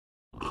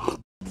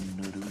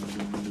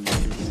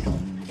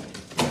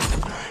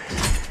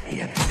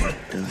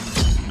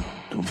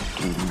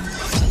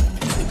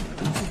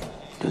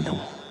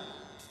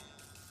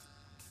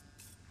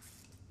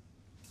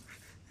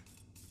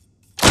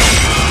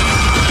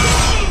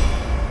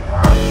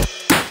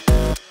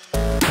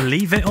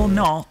Believe it or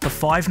not, the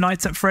Five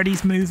Nights at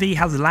Freddy's movie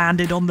has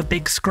landed on the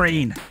big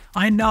screen.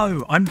 I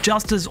know, I'm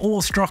just as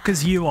awestruck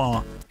as you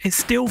are. It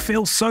still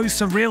feels so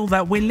surreal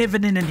that we're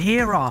living in an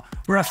era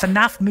where a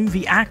FNAF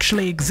movie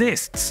actually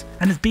exists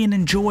and is being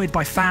enjoyed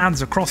by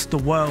fans across the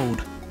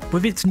world.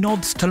 With its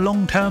nods to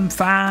long-term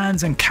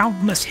fans and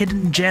countless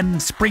hidden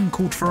gems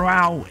sprinkled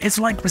throughout, it's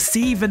like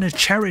receiving a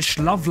cherished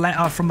love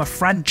letter from a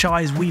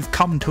franchise we've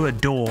come to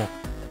adore.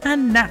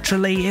 And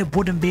naturally, it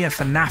wouldn't be a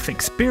FNAF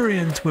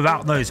experience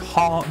without those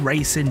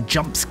heart-racing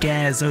jump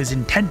scares, those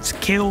intense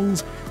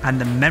kills,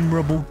 and the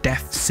memorable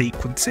death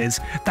sequences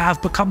that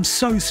have become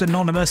so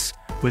synonymous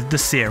with the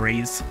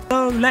series.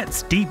 So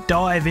let's deep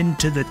dive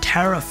into the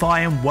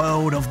terrifying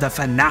world of the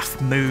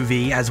FNAF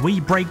movie as we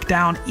break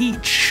down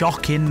each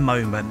shocking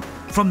moment.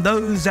 From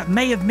those that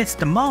may have missed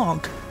the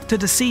mark, to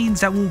the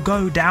scenes that will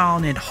go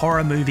down in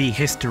horror movie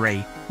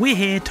history. We're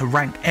here to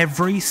rank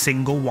every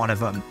single one of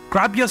them.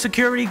 Grab your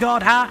security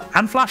guard hat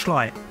and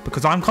flashlight,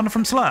 because I'm Connor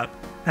from Slurp,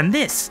 and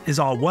this is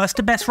our worst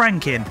to best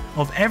ranking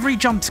of every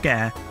jump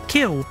scare,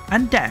 kill,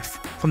 and death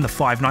from the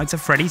Five Nights at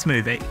Freddy's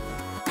movie.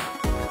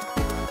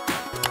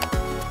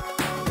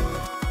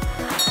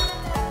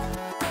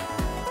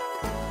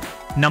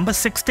 Number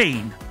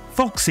 16.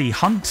 Foxy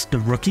Hunts the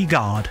Rookie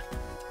Guard.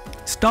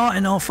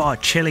 Starting off our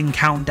chilling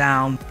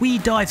countdown, we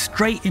dive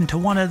straight into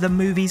one of the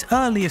movie's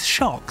earliest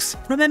shocks.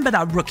 Remember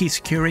that rookie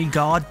security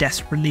guard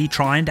desperately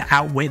trying to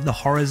outwit the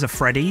horrors of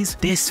Freddy's?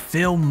 This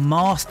film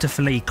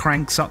masterfully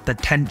cranks up the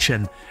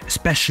tension,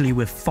 especially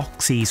with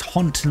Foxy's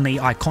hauntingly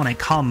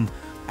iconic hum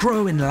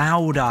growing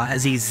louder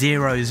as he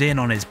zeroes in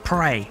on his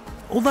prey.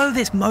 Although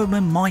this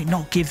moment might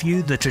not give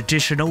you the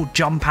traditional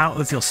jump out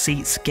of your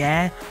seat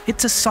scare,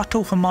 it's a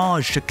subtle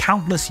homage to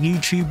countless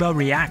YouTuber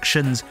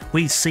reactions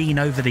we've seen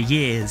over the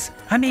years.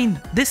 I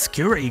mean, this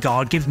security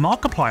guard gives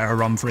Markiplier a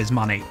run for his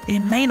money.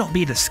 It may not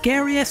be the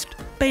scariest,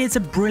 but it's a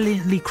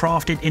brilliantly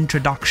crafted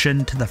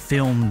introduction to the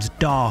film's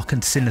dark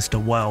and sinister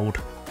world.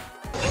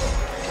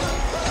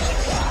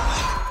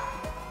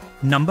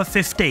 Number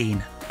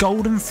 15.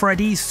 Golden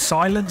Freddy's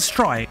Silent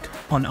Strike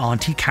on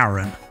Auntie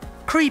Karen.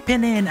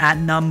 Creeping in at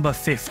number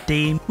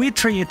 15, we're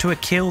treated to a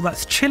kill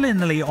that's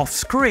chillingly off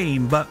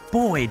screen, but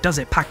boy does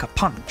it pack a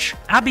punch.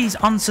 Abby's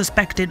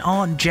unsuspecting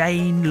Aunt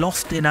Jane,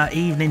 lost in her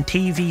evening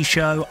TV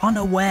show,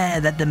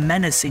 unaware that the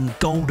menacing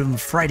Golden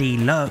Freddy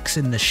lurks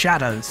in the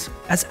shadows.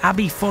 As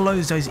Abby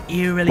follows those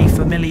eerily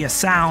familiar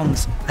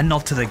sounds and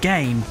nod to the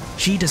game,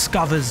 she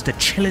discovers the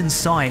chilling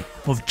sight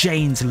of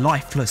Jane's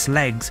lifeless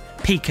legs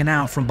peeking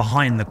out from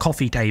behind the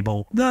coffee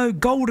table, though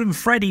Golden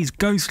Freddy's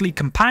ghostly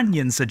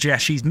companion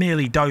suggests she's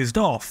merely dozed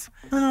off.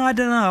 I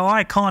don't know,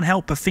 I can't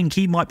help but think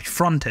he might be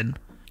fronting.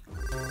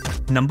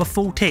 Number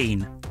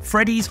 14.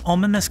 Freddy's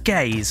ominous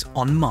gaze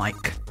on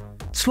Mike.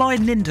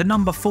 Sliding into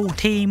number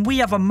 14, we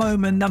have a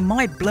moment that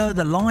might blur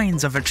the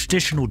lines of a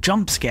traditional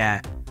jump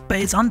scare, but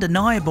it's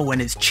undeniable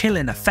in its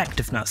chilling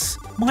effectiveness.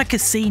 Mike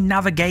is seen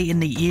navigating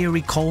the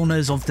eerie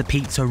corners of the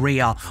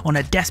pizzeria on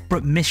a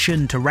desperate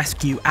mission to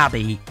rescue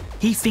Abby.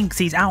 He thinks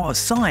he's out of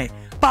sight,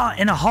 but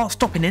in a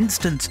heart-stopping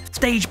instant,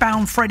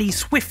 stage-bound Freddy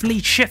swiftly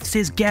shifts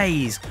his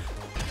gaze.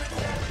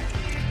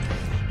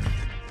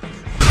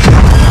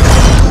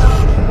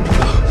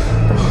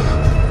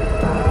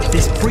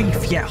 This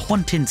brief yet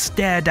haunting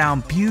stare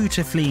down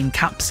beautifully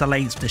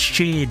encapsulates the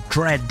sheer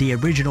dread the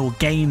original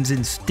games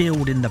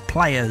instilled in the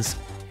players.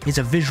 Is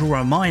a visual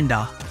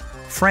reminder,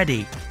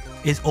 Freddy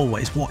is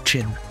always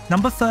watching.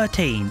 Number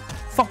 13.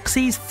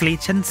 Foxy's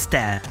fleeting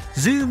stare.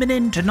 Zooming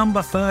into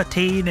number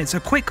 13, it's a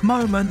quick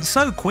moment,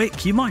 so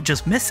quick you might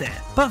just miss it.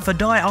 But for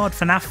die-hard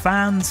FNAF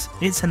fans,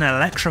 it's an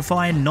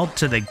electrifying nod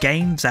to the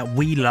games that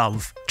we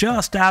love.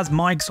 Just as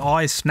Mike's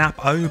eyes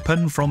snap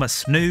open from a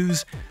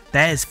snooze,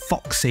 there's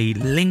Foxy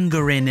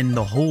lingering in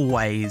the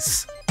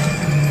hallways.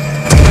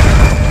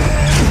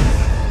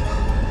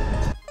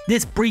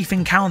 This brief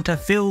encounter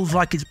feels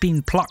like it's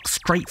been plucked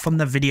straight from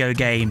the video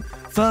game,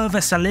 further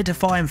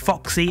solidifying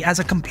Foxy as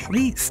a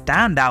complete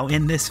standout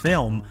in this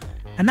film.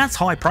 And that's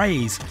high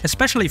praise,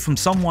 especially from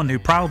someone who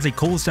proudly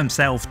calls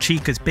themselves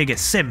Chica's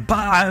biggest simp, but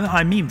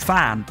I mean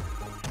fan.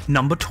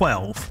 Number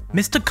 12.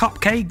 Mr.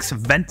 Cupcake's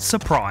Vent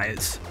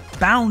Surprise.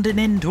 Bounding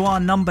into our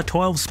number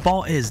 12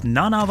 spot is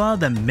none other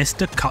than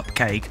Mr.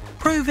 Cupcake,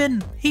 proving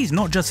he's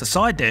not just a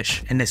side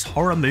dish in this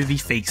horror movie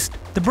feast.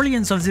 The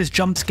brilliance of this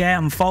jump scare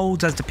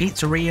unfolds as the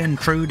pizzeria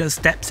intruder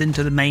steps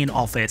into the main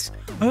office,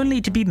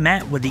 only to be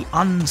met with the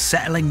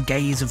unsettling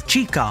gaze of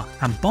Chica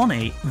and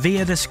Bonnie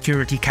via the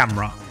security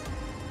camera.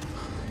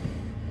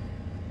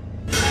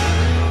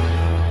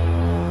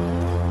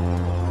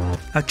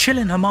 A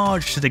chilling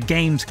homage to the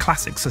game's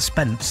classic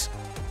suspense.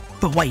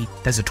 But wait,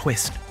 there's a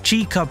twist.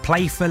 Chica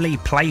playfully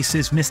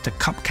places Mr.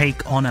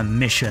 Cupcake on a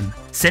mission,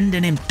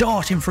 sending him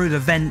darting through the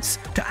vents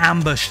to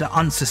ambush the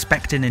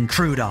unsuspecting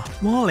intruder.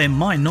 While it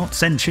might not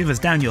send shivers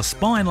down your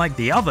spine like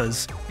the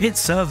others, it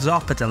serves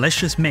up a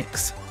delicious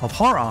mix of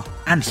horror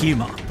and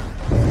humour.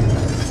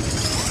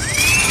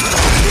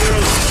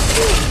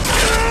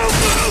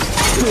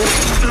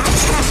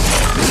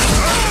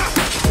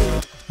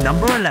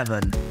 Number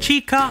 11.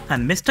 Chica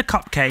and Mr.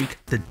 Cupcake,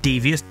 the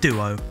devious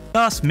duo.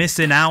 Thus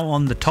missing out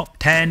on the top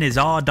 10 is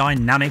our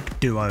dynamic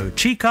duo.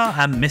 Chica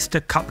and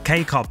Mr.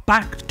 Cupcake are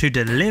back to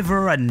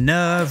deliver a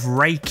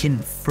nerve-wracking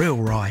thrill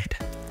ride.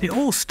 It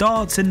all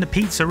starts in the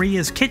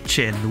pizzeria's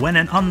kitchen when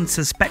an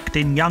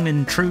unsuspecting young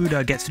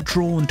intruder gets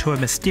drawn to a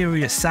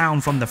mysterious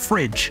sound from the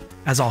fridge.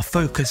 As our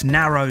focus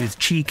narrows,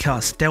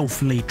 Chica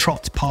stealthily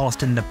trots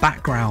past in the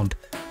background,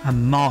 a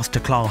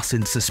masterclass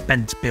in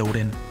suspense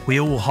building.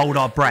 We all hold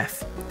our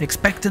breath,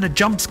 expecting a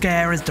jump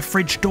scare as the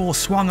fridge door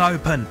swung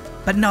open,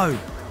 but no,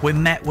 we're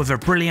met with a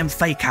brilliant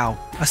fake out,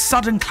 a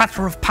sudden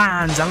clatter of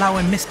pans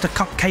allowing Mr.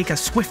 Cupcake a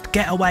swift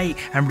getaway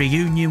and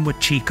reunion with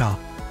Chica.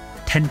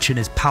 Tension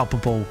is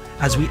palpable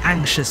as we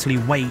anxiously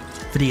wait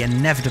for the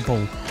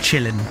inevitable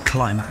chilling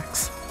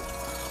climax.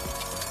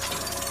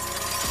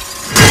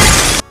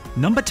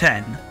 Number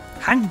 10.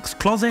 Hank's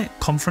Closet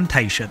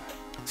Confrontation.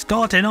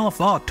 Starting off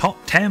our top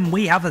 10,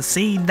 we have a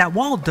scene that,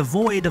 while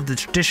devoid of the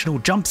traditional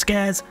jump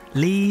scares,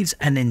 leaves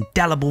an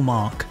indelible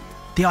mark.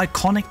 The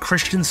iconic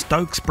Christian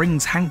Stokes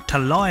brings Hank to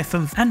life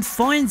and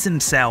finds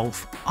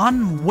himself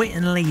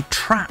unwittingly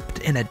trapped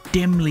in a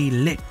dimly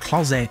lit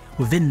closet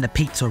within the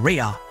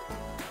pizzeria.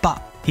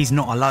 But he's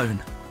not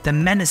alone. The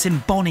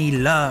menacing Bonnie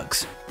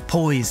lurks,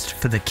 poised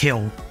for the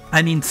kill.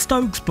 And in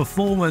Stokes'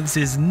 performance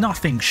is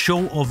nothing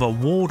short of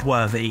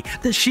award-worthy.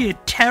 The sheer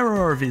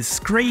terror of his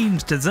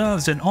screams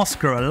deserves an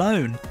Oscar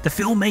alone. The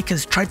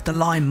filmmakers tread the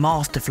line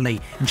masterfully,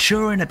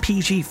 ensuring a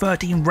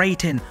PG-13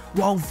 rating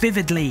while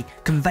vividly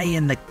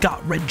conveying the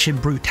gut-wrenching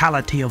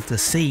brutality of the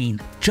scene.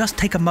 Just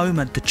take a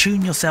moment to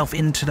tune yourself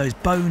into those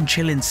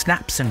bone-chilling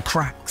snaps and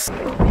cracks.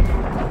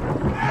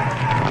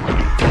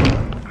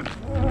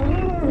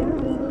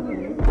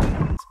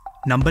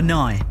 Number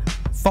 9.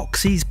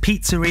 Foxy's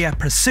Pizzeria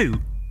Pursuit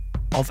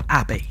of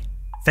Abby.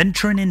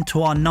 Venturing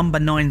into our number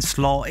 9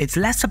 slot, it's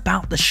less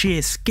about the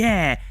sheer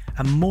scare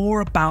and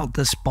more about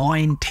the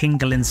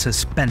spine-tingling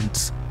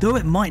suspense. Though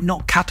it might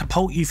not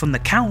catapult you from the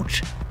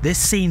couch, this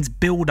scene's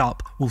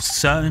build-up will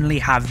certainly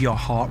have your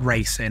heart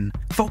racing.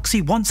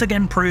 Foxy once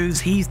again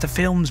proves he's the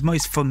film's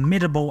most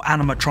formidable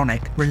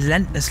animatronic,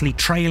 relentlessly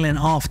trailing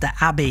after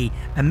Abby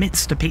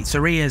amidst the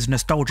pizzeria's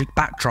nostalgic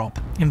backdrop.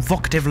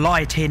 Invocative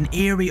lighting,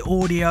 eerie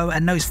audio,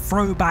 and those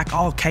throwback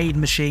arcade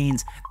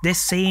machines,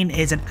 this scene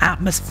is an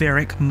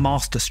atmospheric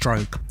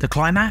masterstroke. The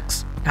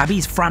climax?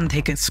 Abby's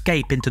frantic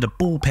escape into the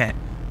ball pit,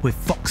 with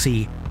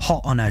Foxy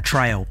hot on her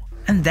trail.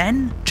 And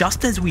then,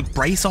 just as we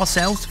brace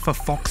ourselves for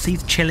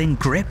Foxy's chilling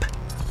grip,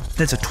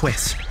 there's a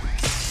twist.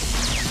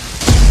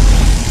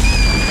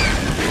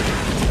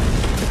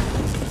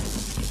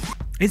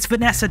 It's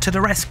Vanessa to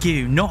the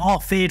rescue, not our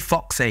feared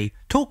Foxy.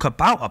 Talk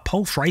about a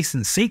pulse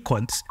racing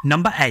sequence.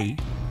 Number 8.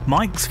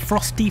 Mike's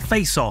Frosty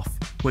Face-Off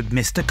with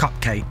Mr.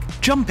 Cupcake.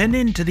 Jumping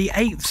into the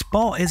 8th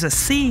spot is a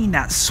scene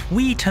that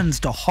sweetens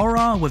the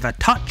horror with a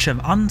touch of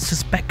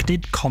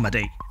unsuspected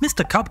comedy.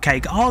 Mr.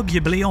 Cupcake,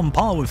 arguably on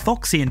par with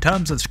Foxy in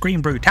terms of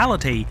screen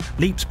brutality,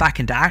 leaps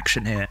back into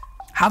action here.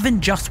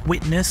 Having just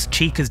witnessed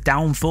Chica's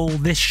downfall,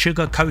 this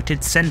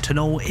sugar-coated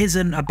sentinel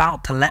isn't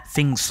about to let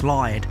things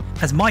slide.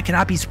 As Mike and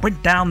Abby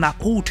sprint down that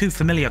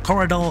all-too-familiar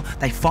corridor,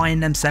 they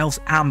find themselves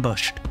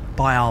ambushed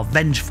by our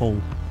vengeful,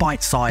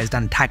 bite-sized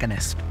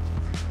antagonist.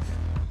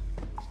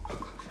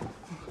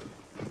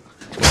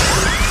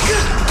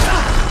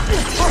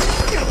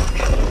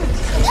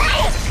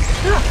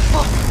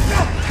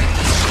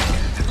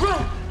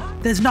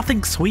 There's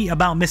nothing sweet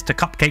about Mr.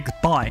 Cupcake's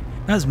bite,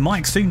 as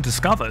Mike soon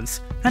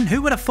discovers. And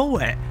who would have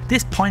thought it?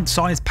 This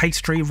pint-sized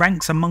pastry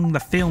ranks among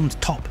the film's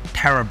top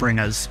terror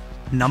bringers.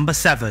 Number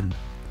 7.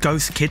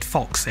 Ghost Kid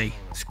Foxy.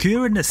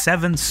 Securing the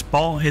 7th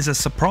spot is a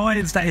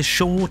surprise that is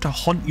sure to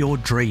haunt your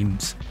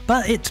dreams.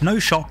 But it's no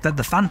shock that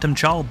the Phantom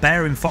Child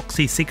bearing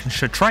Foxy's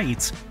signature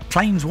traits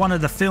claims one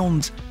of the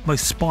film's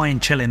most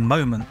spine-chilling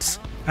moments.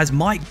 As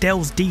Mike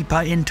delves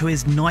deeper into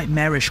his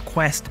nightmarish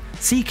quest,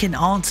 seeking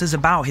answers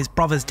about his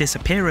brother's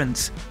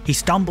disappearance, he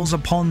stumbles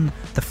upon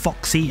the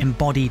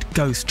Foxy-embodied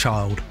ghost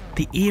child.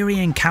 The eerie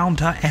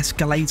encounter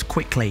escalates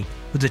quickly,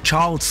 with the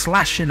child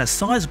slashing a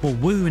sizable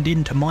wound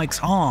into Mike's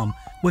arm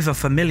with a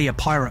familiar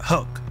pirate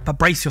hook. But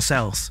brace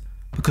yourselves,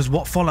 because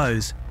what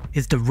follows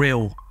is the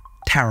real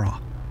terror.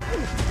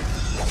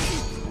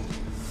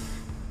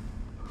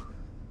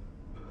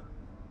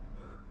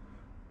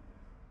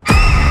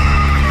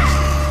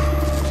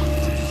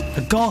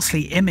 A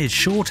ghastly image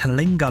sure to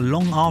linger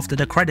long after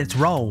the credits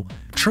roll,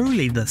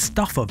 truly the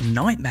stuff of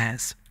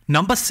nightmares.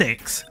 Number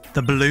 6.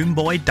 The Balloon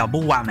Boy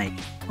Double Whammy.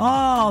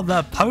 Ah,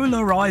 the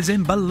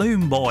polarising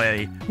Balloon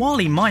Boy. While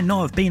he might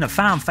not have been a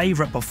fan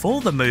favourite before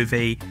the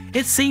movie,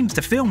 it seems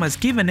the film has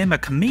given him a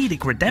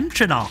comedic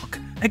redemption arc.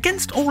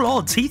 Against all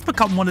odds, he's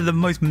become one of the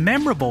most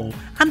memorable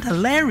and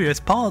hilarious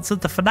parts of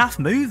the FNAF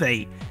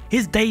movie.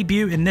 His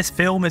debut in this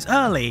film is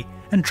early,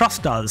 and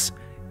trust us,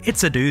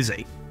 it's a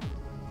doozy.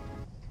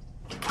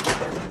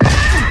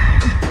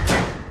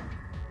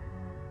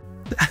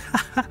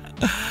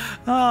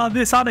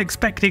 This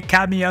unexpected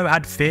cameo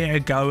had theatre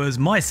goers,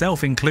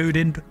 myself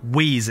included,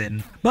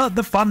 wheezing. But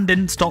the fun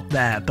didn't stop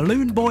there.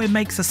 Balloon Boy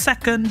makes a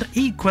second,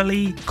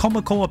 equally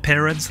comical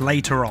appearance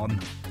later on.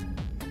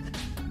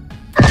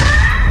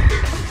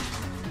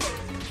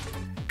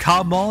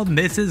 Come on,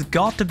 this has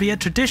got to be a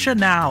tradition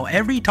now.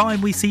 Every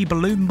time we see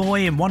Balloon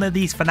Boy in one of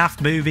these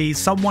FNAF movies,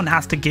 someone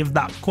has to give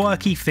that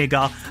quirky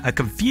figure a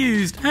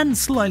confused and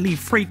slightly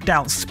freaked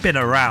out spin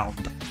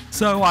around.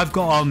 So I've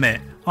got to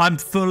admit, I'm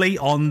fully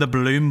on the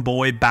Balloon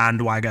Boy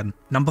bandwagon.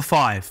 Number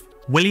 5.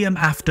 William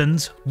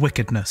Afton's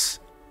Wickedness.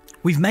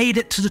 We've made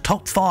it to the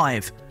top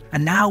 5,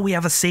 and now we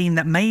have a scene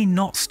that may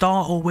not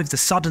startle with the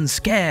sudden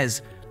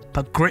scares,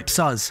 but grips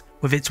us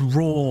with its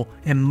raw,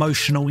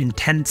 emotional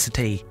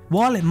intensity.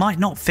 While it might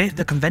not fit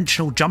the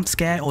conventional jump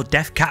scare or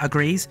death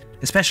categories,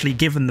 especially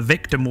given the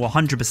victim will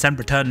 100%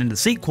 return in the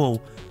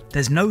sequel,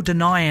 there's no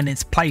denying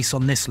its place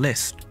on this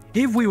list.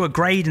 If we were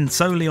grading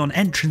solely on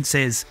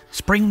entrances,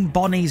 Spring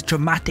Bonnie's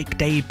dramatic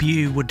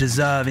debut would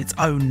deserve its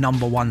own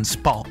number 1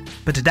 spot.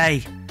 But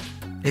today,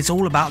 it's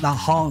all about that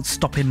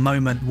heart-stopping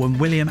moment when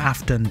William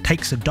Afton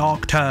takes a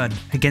dark turn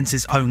against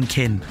his own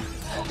kin.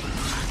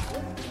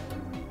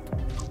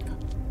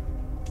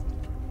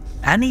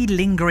 Any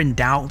lingering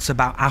doubts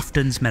about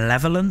Afton's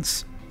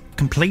malevolence?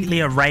 Completely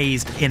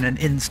erased in an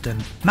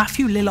instant.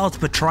 Matthew Lillard's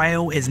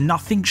portrayal is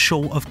nothing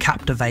short of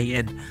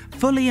captivating,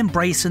 fully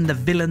embracing the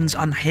villain's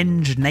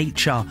unhinged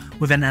nature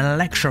with an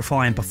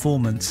electrifying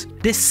performance.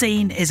 This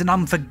scene is an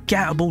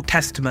unforgettable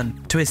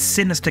testament to his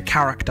sinister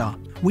character.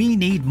 We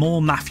need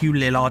more Matthew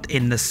Lillard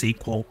in the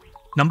sequel.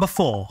 Number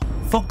 4.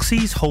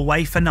 Foxy's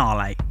hallway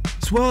finale.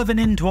 Swerving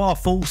into our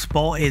full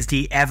spot is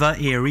the ever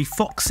eerie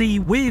Foxy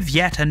with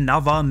yet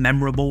another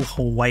memorable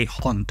hallway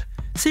haunt.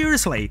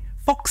 Seriously,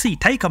 Foxy,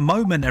 take a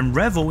moment and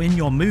revel in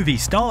your movie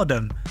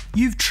stardom.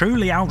 You've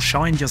truly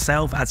outshined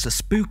yourself as the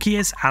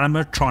spookiest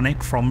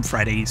animatronic from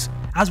Freddy's.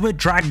 As we're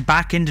dragged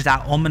back into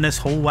that ominous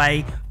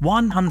hallway,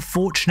 one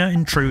unfortunate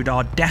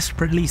intruder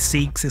desperately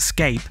seeks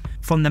escape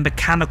from the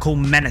mechanical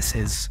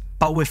menaces.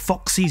 But with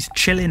Foxy's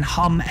chilling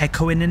hum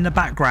echoing in the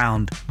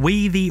background,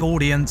 we the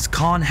audience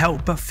can't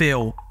help but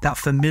feel that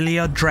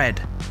familiar dread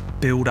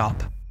build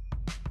up.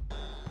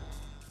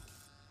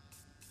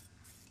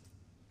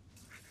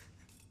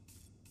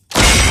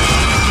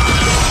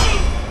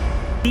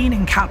 The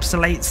scene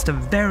encapsulates the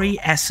very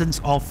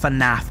essence of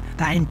FNAF,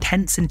 that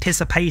intense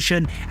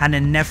anticipation and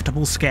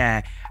inevitable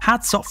scare.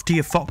 Hats off to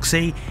you,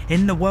 Foxy.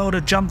 In the world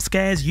of jump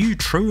scares, you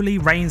truly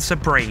reign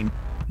supreme.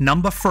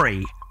 Number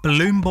 3.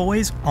 Balloon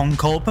Boy's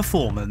encore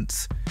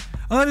performance.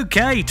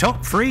 Okay,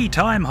 top 3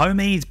 time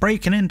homies.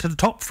 Breaking into the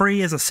top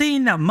 3 is a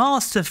scene that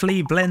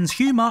masterfully blends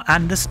humour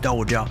and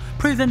nostalgia,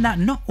 proving that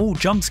not all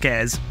jump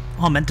scares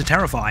are meant to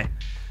terrify.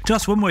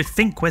 Just when we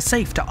think we're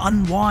safe to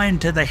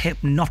unwind to the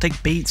hypnotic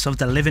beats of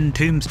the Living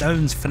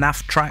Tombstones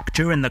FNAF track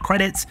during the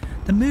credits,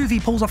 the movie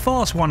pulls a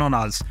fast one on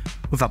us,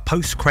 with a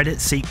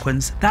post-credit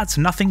sequence that's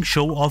nothing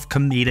short of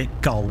comedic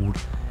gold.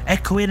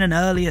 Echoing an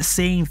earlier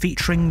scene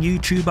featuring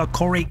YouTuber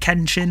Corey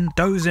Kenshin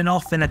dozing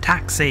off in a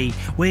taxi,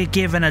 we're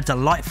given a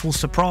delightful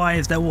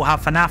surprise that will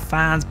have FNAF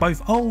fans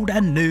both old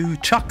and new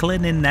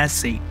chuckling in their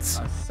seats.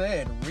 I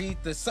said read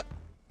the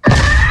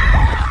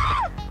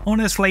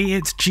Honestly,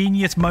 it's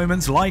genius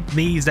moments like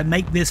these that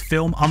make this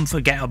film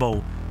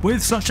unforgettable.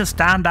 With such a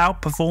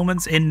standout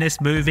performance in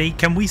this movie,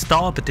 can we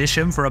start a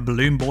petition for a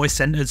Balloon Boy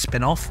centered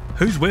spin-off?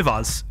 Who's with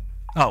us?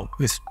 Oh,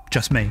 it's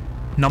just me.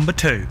 Number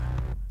 2.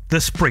 The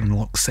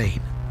Springlock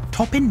scene.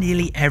 Topping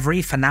nearly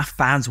every FNAF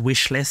fan's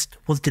wishlist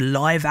was the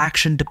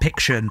live-action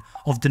depiction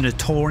of the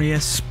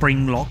notorious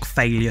Springlock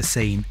failure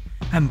scene.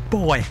 And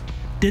boy,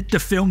 did the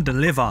film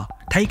deliver.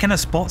 Taking a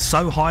spot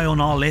so high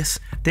on our list,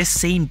 this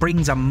scene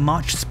brings a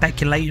much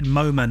speculated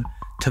moment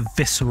to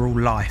visceral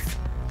life.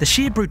 The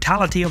sheer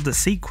brutality of the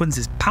sequence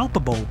is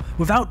palpable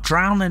without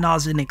drowning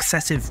us in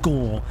excessive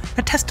gore,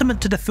 a testament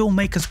to the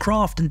filmmaker's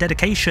craft and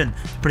dedication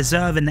to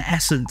preserving the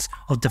essence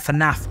of the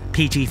FNAF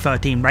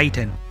PG-13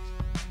 rating.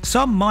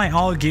 Some might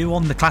argue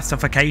on the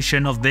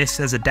classification of this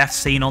as a death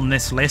scene on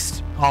this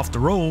list.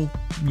 After all,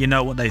 you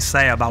know what they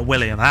say about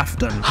William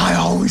Afton. I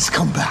always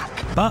come back.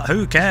 But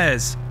who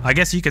cares? I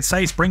guess you could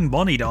say Spring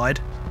Bonnie died.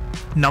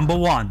 Number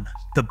 1.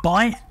 The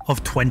Bite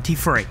of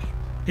 23.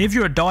 If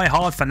you're a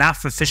die-hard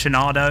FNAF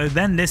aficionado,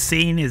 then this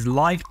scene is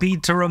likely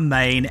to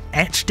remain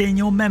etched in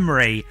your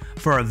memory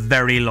for a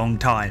very long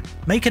time.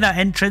 Making her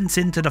entrance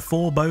into the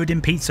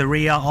foreboding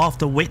pizzeria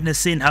after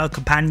witnessing her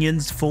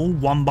companions fall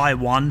one by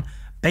one,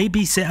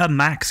 babysitter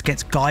Max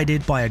gets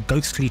guided by a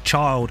ghostly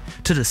child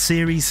to the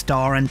series'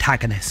 star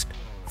antagonist,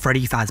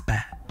 Freddy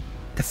Fazbear.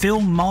 The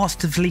film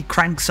masterfully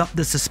cranks up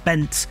the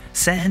suspense,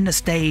 setting the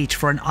stage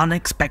for an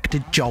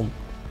unexpected jolt.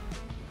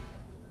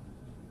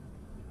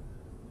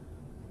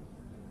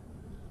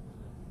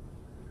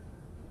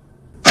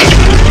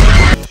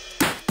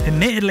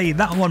 Admittedly,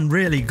 that one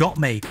really got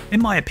me.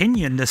 In my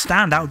opinion, the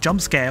standout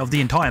jump scare of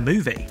the entire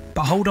movie.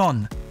 But hold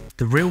on,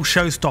 the real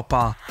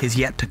showstopper is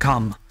yet to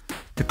come.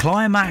 The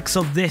climax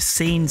of this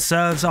scene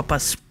serves up a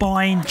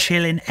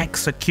spine-chilling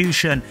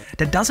execution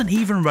that doesn't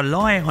even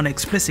rely on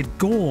explicit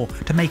gore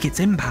to make its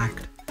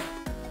impact.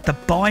 The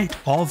bite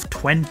of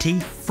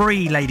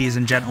 23, ladies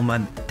and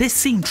gentlemen. This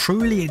scene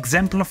truly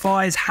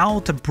exemplifies how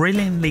to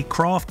brilliantly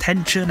craft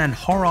tension and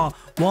horror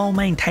while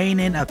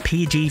maintaining a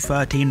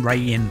PG-13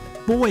 rating.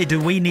 Boy,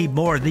 do we need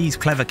more of these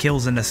clever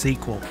kills in the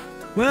sequel.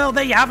 Well,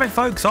 there you have it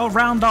folks, our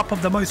roundup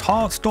of the most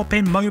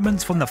heart-stopping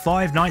moments from the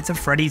Five Nights at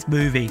Freddy's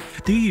movie.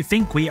 Do you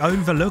think we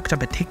overlooked a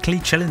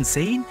particularly chilling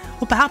scene?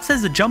 Or perhaps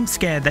there's a jump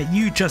scare that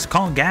you just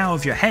can't get out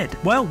of your head?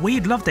 Well,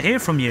 we'd love to hear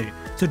from you,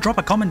 so drop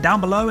a comment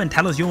down below and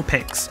tell us your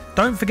picks.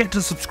 Don't forget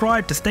to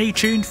subscribe to stay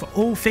tuned for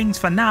all things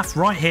FNAF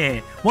right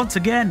here. Once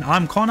again,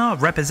 I'm Connor,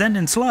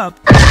 representing Slurp.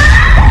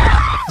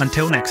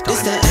 Until next time.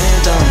 This the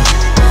anthem.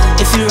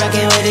 If you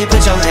rockin' with it,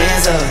 put your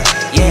hands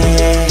up.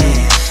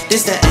 Yeah,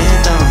 this the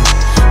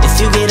anthem. If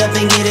you get up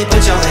and get it,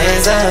 put your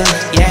hands up.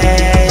 Yeah,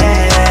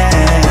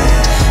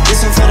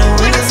 this one for the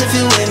winners if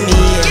you with me.